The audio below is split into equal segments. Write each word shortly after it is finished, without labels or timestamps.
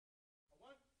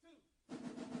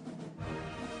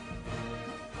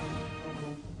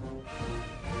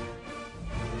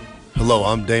Hello,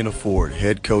 I'm Dana Ford,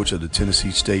 head coach of the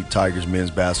Tennessee State Tigers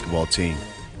men's basketball team,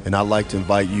 and I'd like to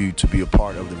invite you to be a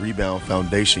part of the Rebound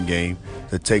Foundation game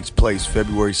that takes place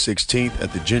February 16th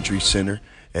at the Gentry Center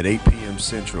at 8 p.m.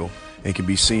 Central and can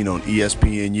be seen on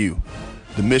ESPNU.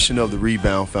 The mission of the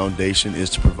Rebound Foundation is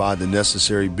to provide the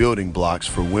necessary building blocks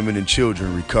for women and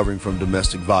children recovering from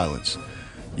domestic violence.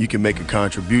 You can make a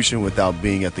contribution without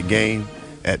being at the game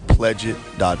at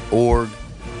pledgeit.org,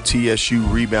 TSU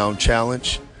Rebound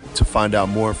Challenge. To find out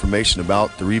more information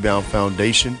about the Rebound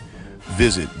Foundation,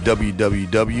 visit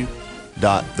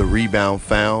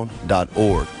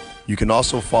www.thereboundfound.org. You can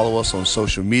also follow us on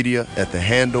social media at the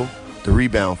handle The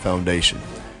Rebound Foundation.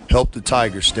 Help the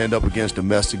Tigers stand up against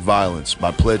domestic violence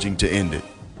by pledging to end it.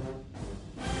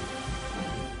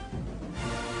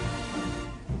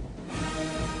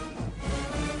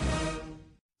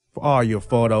 For all your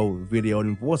photo, video,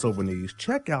 and voiceover needs,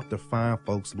 check out the fine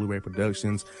folks at Blueberry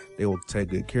Productions. They will take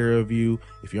good care of you.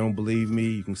 If you don't believe me,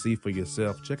 you can see for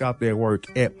yourself. Check out their work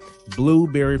at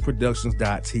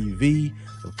blueberryproductions.tv,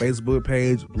 the Facebook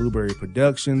page, Blueberry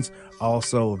Productions,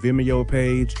 also a Vimeo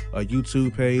page, a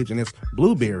YouTube page, and it's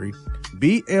Blueberry,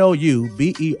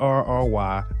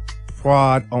 BLUBERRY,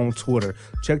 Prod on Twitter.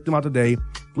 Check them out today.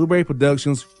 Blueberry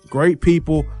Productions, great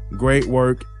people, great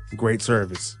work, great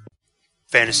service.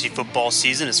 Fantasy football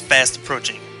season is fast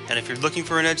approaching, and if you're looking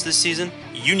for an edge this season,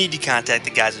 you need to contact the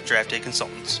guys at Draft Day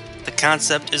Consultants. The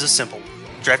concept is a simple one.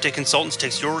 Draft Day Consultants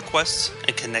takes your requests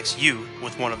and connects you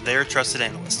with one of their trusted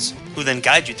analysts, who then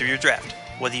guide you through your draft.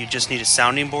 Whether you just need a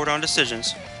sounding board on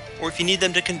decisions, or if you need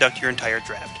them to conduct your entire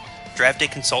draft, Draft Day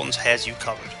Consultants has you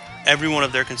covered. Every one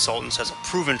of their consultants has a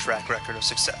proven track record of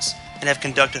success, and have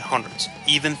conducted hundreds,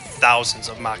 even thousands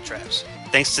of mock drafts.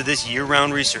 Thanks to this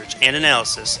year-round research and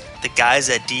analysis, the guys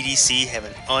at DDC have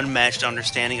an unmatched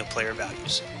understanding of player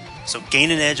values. So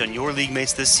gain an edge on your league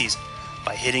mates this season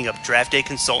by hitting up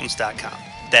draftdayconsultants.com.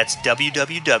 That's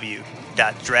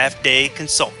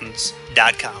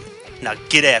www.draftdayconsultants.com. Now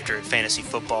get after it, fantasy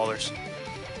footballers.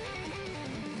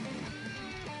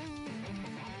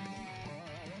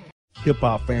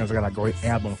 Hip-hop fans, I got a great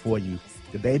album for you.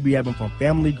 The debut album from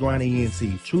Family Grind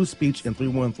ENT, True Speech and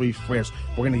 313 Fresh.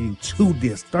 We're going to give you 2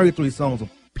 discs, 33 songs of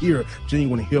pure,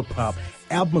 genuine hip-hop.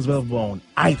 Albums available on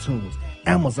iTunes,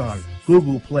 Amazon,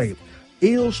 Google Play,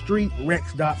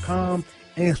 illstreetrex.com,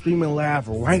 and streaming live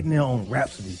right now on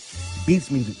Rhapsody, Beats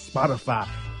Music, Spotify,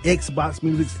 Xbox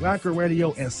Music, Slacker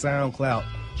Radio, and SoundCloud.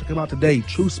 Check them out today,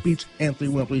 True Speech and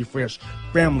 313 Fresh,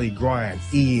 Family Grind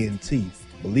ENT.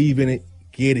 Believe in it,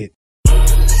 get it.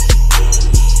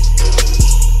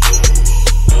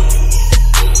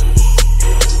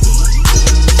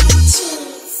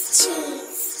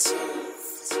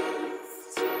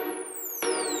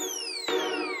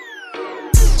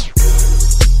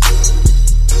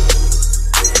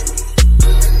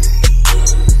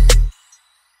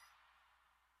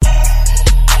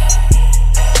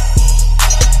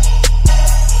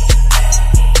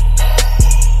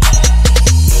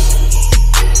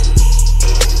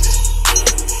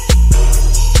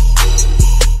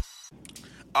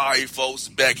 Folks,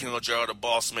 back here on the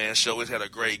Bossman Show. We've had a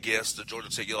great guest, the Georgia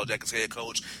Tech Yellow Jackets head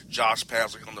coach, Josh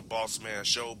Pazlick, on the Bossman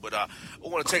Show. But I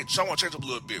want to change up a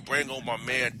little bit. Bring on my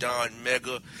man, Don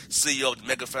Mega, CEO of the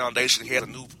Mega Foundation. He had a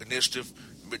new initiative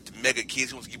with the Mega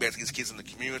Kids. He wants to get back to his kids in the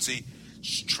community,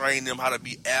 train them how to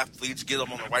be athletes, get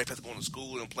them on the right path to going to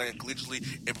school and playing collegiately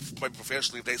and play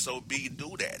professionally if they so be,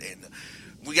 do that. And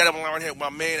we got him on right here with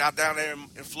my man out down there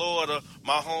in Florida,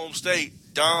 my home state,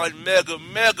 Don Mega.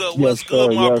 What's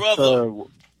good, my brother? Sir.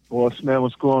 Bossman,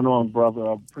 what's going on, brother?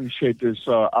 I appreciate this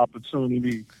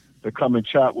opportunity to come and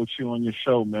chat with you on your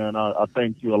show, man. I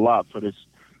thank you a lot for this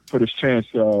chance.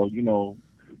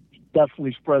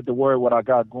 Definitely spread the word what I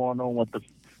got going on with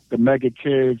the Mega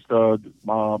Kids,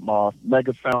 my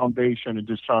Mega Foundation, and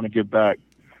just trying to get back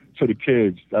to the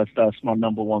kids. That's my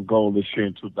number one goal this year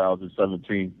in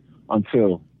 2017.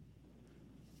 Until.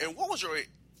 And what was your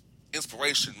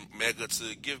inspiration, Mega,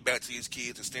 to give back to these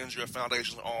kids and extend your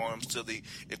foundation's arms to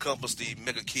encompass the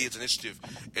Mega Kids initiative?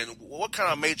 And what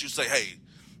kind of made you say, hey,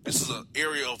 this is an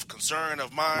area of concern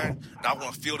of mine, and I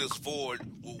want to feel this forward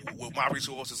with my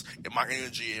resources and my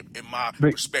energy and my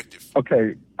perspective?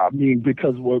 Okay, I mean,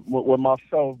 because with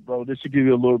myself, bro, this should give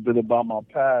you a little bit about my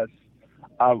past.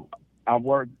 I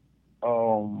worked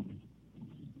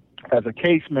as a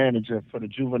case manager for the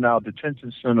Juvenile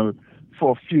Detention Center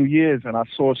for a few years, and I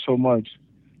saw so much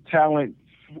talent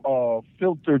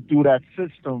filtered through that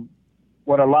system.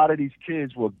 What a lot of these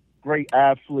kids were great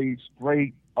athletes,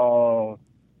 great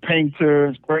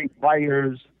painters, great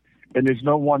writers, and there's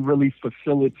no one really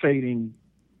facilitating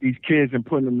these kids and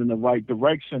putting them in the right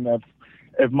direction.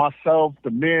 if myself,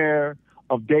 the mayor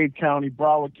of Dade County,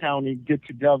 Broward County, get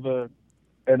together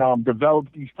and develop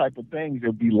these type of things,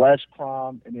 there'll be less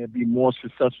crime and there'll be more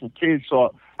successful kids.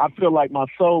 So I feel like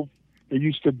myself, that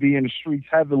used to be in the streets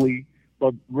heavily,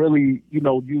 but really,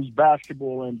 use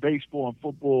basketball and baseball and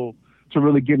football to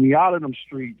really get me out of them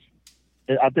streets.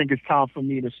 I think it's time for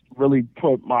me to really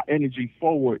put my energy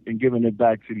forward and giving it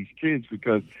back to these kids,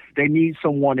 because they need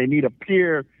someone, they need a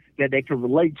peer that they can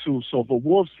relate to. So if a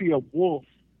wolf see a wolf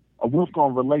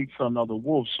gonna relate to another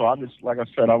wolf. So I just, like I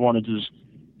said, I want to just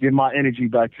give my energy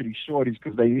back to these shorties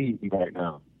because they need me right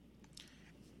now.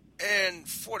 And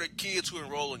for the kids who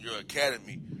enroll in your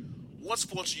academy, what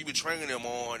sports you be training them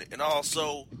on? And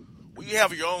also, will you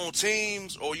have your own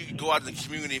teams, or you can go out in the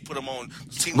community and put them on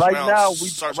teams Right around now,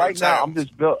 certain towns? I'm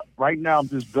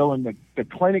just building the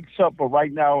clinics up. But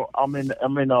right now, I'm in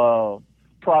a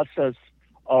process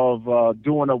of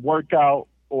doing a workout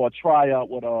or a tryout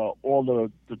with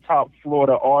all the top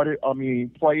Florida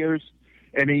players,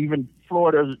 and even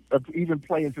players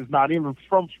that's not even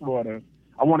from Florida.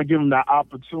 I want to give them that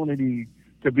opportunity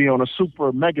to be on a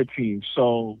super mega team.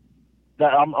 So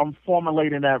that I'm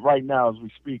formulating that right now as we're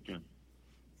speaking.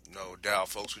 No doubt,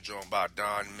 folks. We're joined by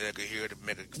Don Mega here, the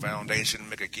Mega Foundation,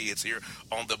 Mega Kids here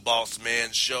on the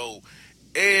Bossman Show.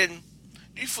 And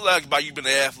do you feel like by you being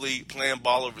an athlete, playing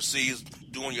ball overseas,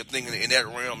 doing your thing in that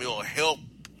realm, it'll help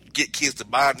get kids to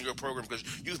buy into your program? Because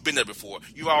you've been there before.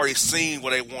 You've already seen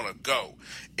where they want to go.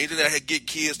 Anything that get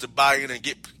kids to buy in and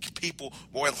get people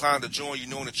more inclined to join you,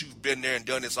 knowing that you've been there and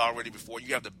done this already before.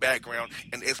 You have the background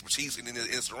and the expertise in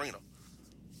this arena.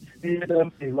 Yeah,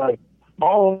 definitely. Like,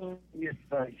 it's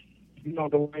like,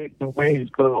 the way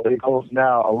it goes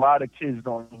now, a lot of kids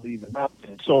don't believe in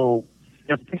nothing. So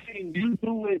if they see you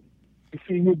do it, they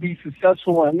see you be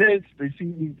successful in this, they see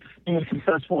you being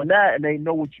successful in that, and they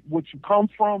know what you come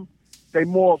from, they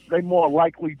more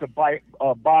likely to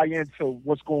buy into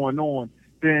what's going on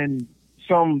than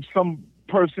some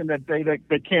person that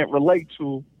they can't relate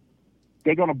to.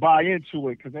 They're gonna buy into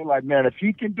it because they're like, man, if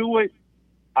he can do it,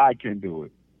 I can do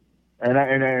it.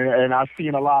 And I've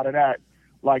seen a lot of that,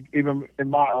 like even in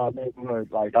my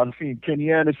neighborhood. Like I've seen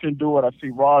Kenny Anderson do it. I've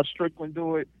seen Rod Strickland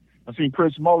do it. I've seen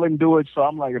Chris Mullin do it. So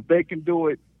I'm like, if they can do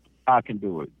it, I can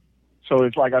do it. So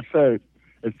it's like I said,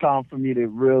 it's time for me to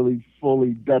really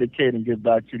fully dedicate and give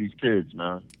back to these kids,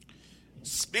 man.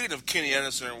 Speaking of Kenny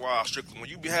Anderson and Rod Strickland, will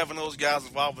you be having those guys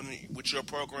involved with your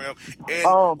program? And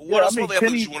what are some other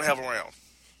athletes you want to have around?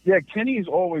 Yeah, Kenny's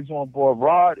always on board.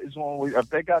 Rod is always,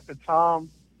 if they got the time,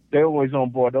 they're always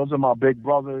on board. Those are my big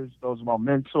brothers. Those are my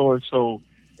mentors. So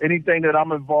anything that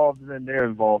I'm involved in, they're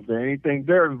involved in. Anything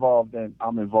they're involved in,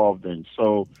 I'm involved in.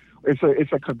 So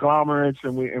it's a conglomerate,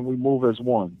 and we move as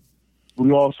one.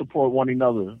 We all support one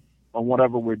another on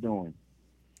whatever we're doing.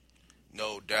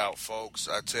 No doubt, folks.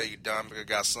 I tell you, Don Mega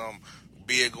got some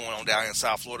big going on down in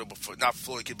South Florida, but not for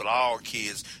Florida kids, but all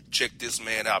kids. Check this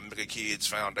man out, Mega Kids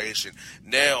Foundation.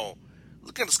 Now,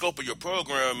 look at the scope of your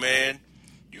program, man.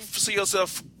 You see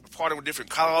yourself partnering with different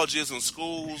colleges and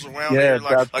schools around there,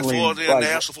 like Florida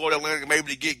International, Florida Atlantic,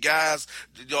 maybe to get guys,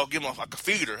 y'all give them like a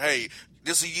feeder. Hey,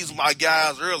 this is using my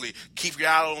guys early. Keep your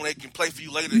eye on them. They can play for you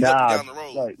later and help you down the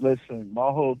road. Like, listen, my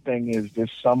whole thing is this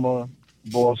summer,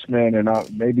 Bossman,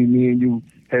 and maybe me and you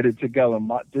headed together.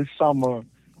 This summer,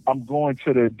 I'm going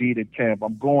to the Adidas camp.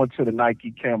 I'm going to the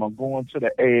Nike camp. I'm going to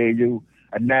the AAU,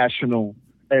 a national,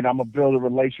 and I'm going to build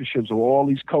relationships with all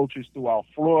these coaches throughout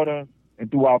Florida and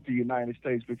throughout the United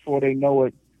States. Before they know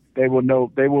it, they will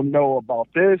know about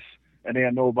this, and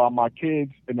they'll know about my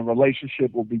kids, and the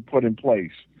relationship will be put in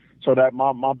place. So that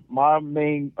my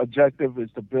main objective is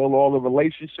to build all the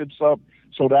relationships up,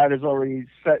 so that is already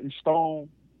set in stone.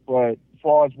 But as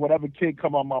far as whatever kid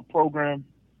come on my program,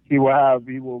 he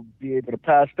will be able to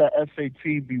pass that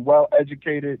SAT, be well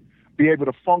educated, be able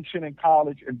to function in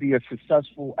college, and be a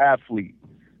successful athlete.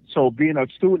 So being a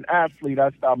student athlete,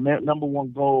 that's our number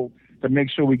one goal, to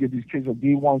make sure we get these kids a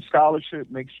D1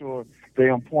 scholarship, make sure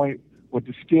they're on point with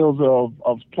the skills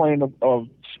of playing of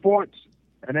sports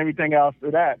and everything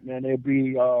after that. Man, they'll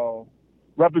be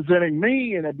representing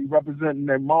me, and they'll be representing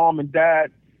their mom and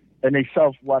dad and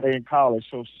themselves while they're in college.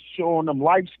 So showing them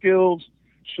life skills,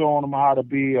 showing them how to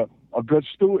be a good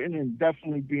student, and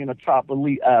definitely being a top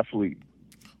elite athlete.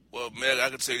 Well, man, I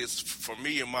can tell you this, for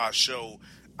me and my show,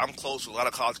 I'm close to a lot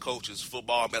of college coaches,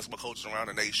 football and basketball coaches around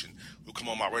the nation who come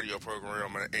on my radio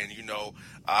program. And you know,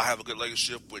 I have a good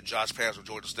relationship with Josh Paz from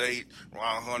Georgia State,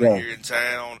 Ron Hunter here in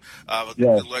town. I have a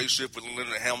good relationship with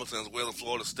Leonard Hamilton as well in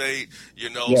Florida State. You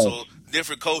know, so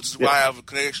different coaches who I have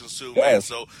connections to, man.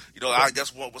 So, you know, I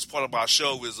guess what's part of my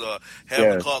show is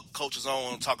having coaches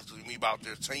on talking to me about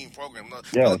their team program.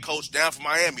 Another coach down from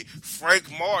Miami,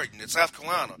 Frank Martin in South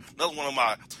Carolina, another one of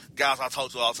my guys I talk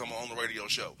to all the time on the radio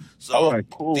show. So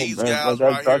these guys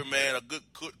right here, man, are good,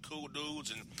 cool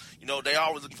dudes, and you know they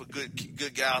always looking for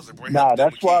good guys to bring. Nah,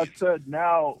 that's why I said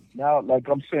now, like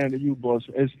I'm saying to you, boss,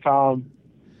 it's time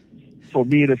for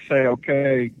me to say,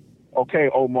 okay,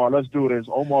 Omar, let's do this.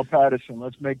 Omar Patterson,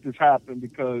 let's make this happen,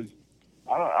 because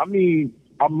I mean,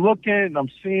 I'm looking, I'm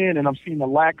seeing the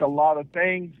lack of a lot of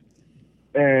things,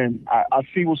 and I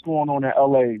see what's going on in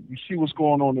LA. You see what's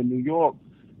going on in New York,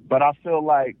 but I feel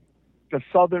like the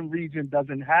southern region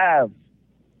doesn't have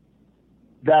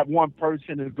that one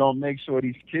person is going to make sure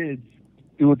these kids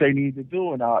do what they need to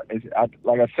do. And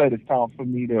like I said, it's time for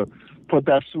me to put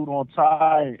that suit on,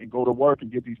 tie, and go to work and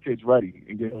get these kids ready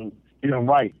and get them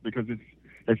right, because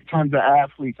it's tons of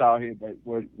athletes out here, but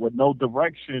with no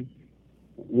direction.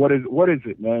 What is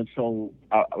it, man? So,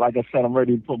 like I said, I'm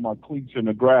ready to put my cleats in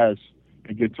the grass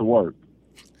and get to work.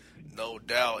 No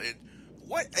doubt.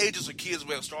 What ages of kids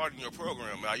were starting your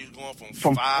program? Are you going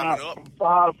from 5 and up?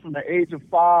 From the age of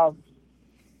 5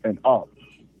 and up.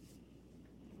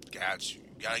 Got you.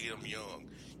 Got to get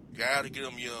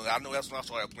them young. I know that's when I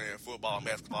started playing football and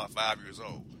basketball at 5 years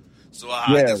old. So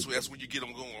that's when you get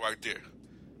them going right there.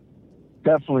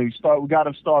 Definitely. We got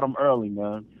to start them early,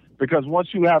 man. Because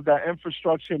once you have that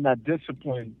infrastructure and that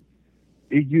discipline,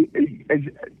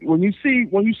 when you see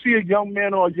a young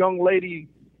man or a young lady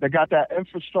that got that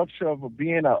infrastructure of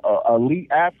being a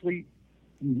elite athlete,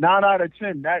 9 out of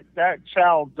 10, that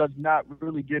child does not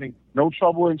really get in no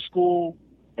trouble in school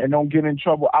and don't get in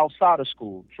trouble outside of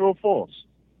school. True or false?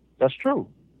 That's true.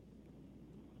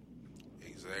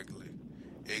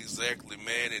 Exactly,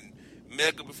 man. And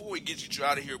Mega, before we get you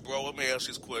out of here, bro, let me ask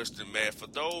you this question, man. For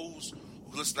those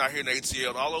who listen out here in ATL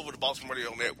and all over the Bossman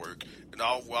Radio Network and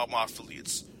all my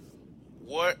affiliates,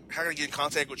 how can I get in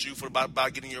contact with you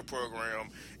about getting your program?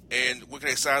 And where can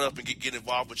they sign up and get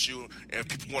involved with you? And if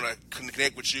people want to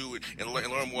connect with you and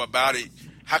learn more about it,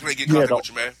 how can they get in contact with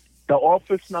you, man? The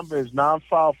office number is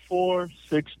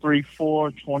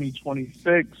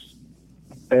 954-634-2026.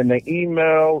 And the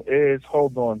email is,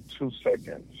 hold on 2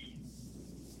 seconds.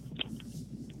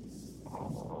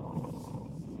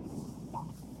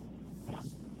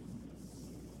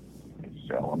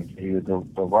 I want to give you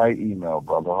the right email,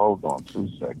 brother. Hold on 2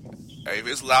 seconds. Hey, if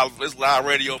it's live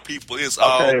radio, people, it's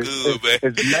all good, man.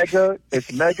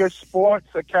 It's Mega Sports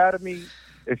Academy.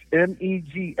 It's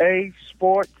MEGA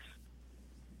Sports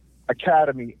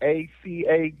Academy,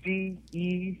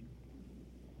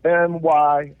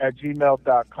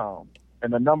 ACADEMY@gmail.com.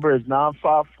 And the number is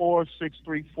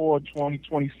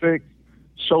 954-634-2026.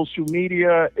 Social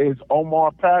media is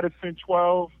Omar Patterson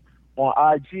 12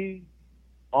 on IG.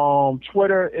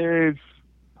 Twitter is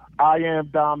I am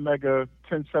Don Mega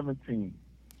 1017.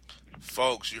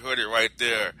 Folks, you heard it right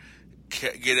there.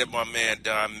 Get at my man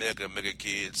Don Mega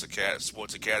Kids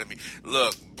Sports Academy.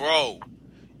 Look, bro,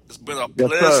 it's been a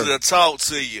pleasure to talk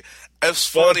to you. It's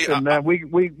funny, man.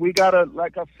 We gotta,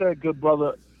 like I said, good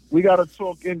brother, we gotta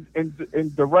talk in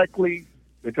directly,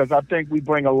 because I think we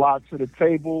bring a lot to the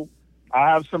table. I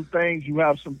have some things, you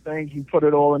have some things. You put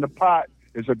it all in the pot.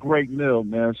 It's a great meal,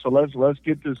 man. So let's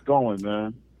get this going,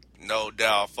 man. No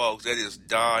doubt, folks. That is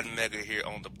Don Mega here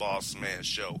on the Bossman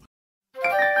Show.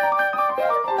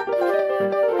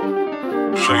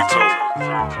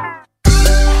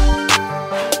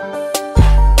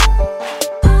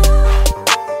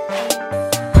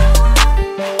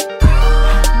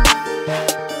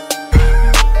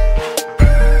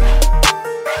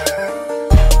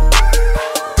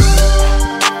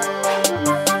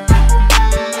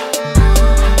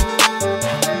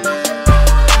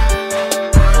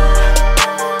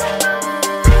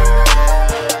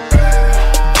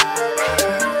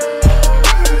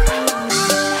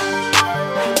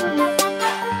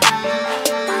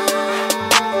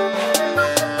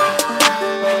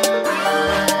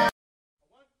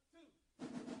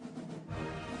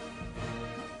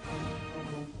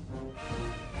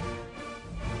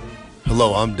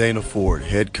 Hello, I'm Dana Ford,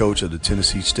 head coach of the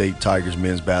Tennessee State Tigers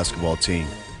men's basketball team,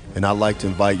 and I'd like to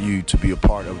invite you to be a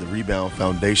part of the Rebound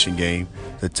Foundation game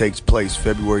that takes place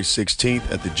February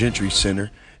 16th at the Gentry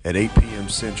Center at 8 p.m.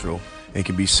 Central and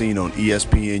can be seen on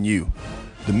ESPNU.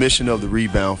 The mission of the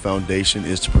Rebound Foundation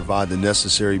is to provide the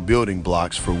necessary building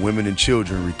blocks for women and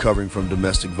children recovering from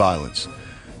domestic violence.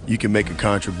 You can make a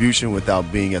contribution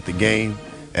without being at the game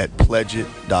at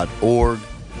pledgeit.org,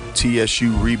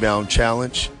 TSU Rebound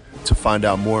Challenge. To find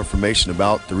out more information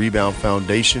about the Rebound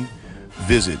Foundation,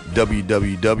 visit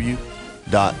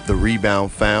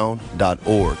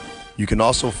www.thereboundfound.org. You can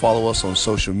also follow us on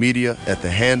social media at the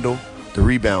handle The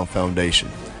Rebound Foundation.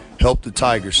 Help the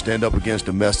Tigers stand up against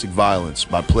domestic violence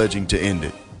by pledging to end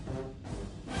it.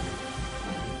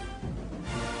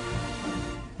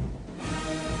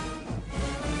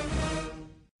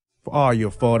 For all your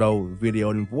photo,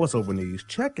 video, and voiceover needs,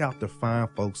 check out the fine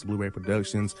folks at Blueberry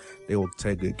Productions. They will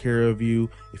take good care of you.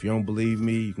 If you don't believe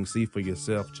me, you can see for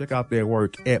yourself. Check out their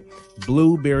work at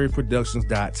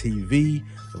blueberryproductions.tv,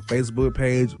 the Facebook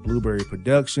page, Blueberry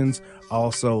Productions,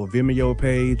 also a Vimeo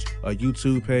page, a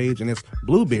YouTube page, and it's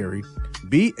Blueberry,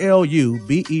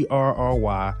 BLUBERRY,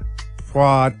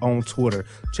 Prod on Twitter.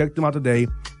 Check them out today.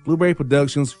 Blueberry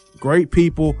Productions, great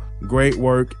people, great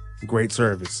work, great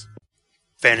service.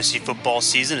 Fantasy football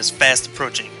season is fast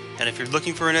approaching, and if you're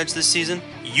looking for an edge this season,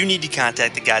 you need to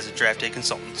contact the guys at Draft Day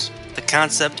Consultants. The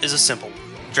concept is a simple one.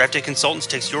 Draft Day Consultants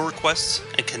takes your requests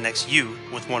and connects you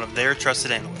with one of their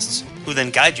trusted analysts, who then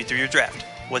guide you through your draft.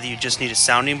 Whether you just need a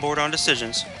sounding board on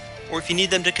decisions, or if you need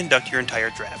them to conduct your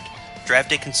entire draft, Draft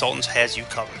Day Consultants has you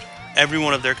covered. Every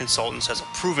one of their consultants has a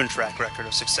proven track record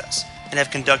of success, and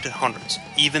have conducted hundreds,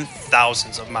 even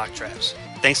thousands of mock drafts.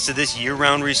 Thanks to this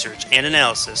year-round research and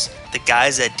analysis, the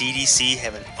guys at DDC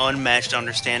have an unmatched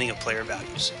understanding of player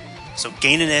values. So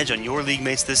gain an edge on your league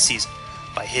mates this season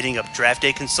by hitting up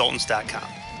draftdayconsultants.com.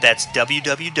 That's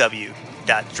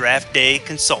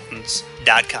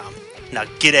www.draftdayconsultants.com. Now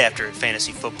get after it,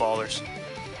 fantasy footballers.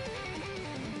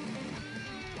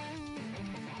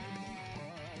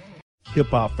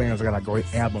 Hip-hop fans, I got a great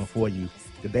album for you.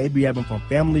 The debut album from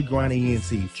Family Grind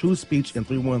ENT, True Speech and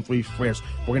 313 Fresh.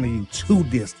 We're going to give you 2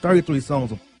 discs, 33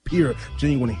 songs of pure,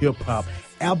 genuine hip-hop.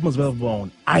 Albums available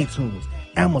on iTunes,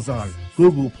 Amazon,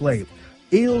 Google Play,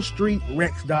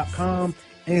 illstreetrex.com,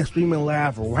 and streaming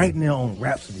live right now on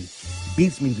Rhapsody,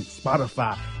 Beats Music,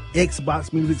 Spotify,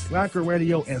 Xbox Music, Slacker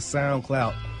Radio, and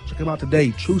SoundCloud. Check them out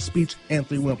today, True Speech and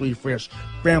 313 Fresh,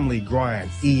 Family Grind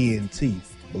ENT.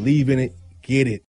 Believe in it, get it.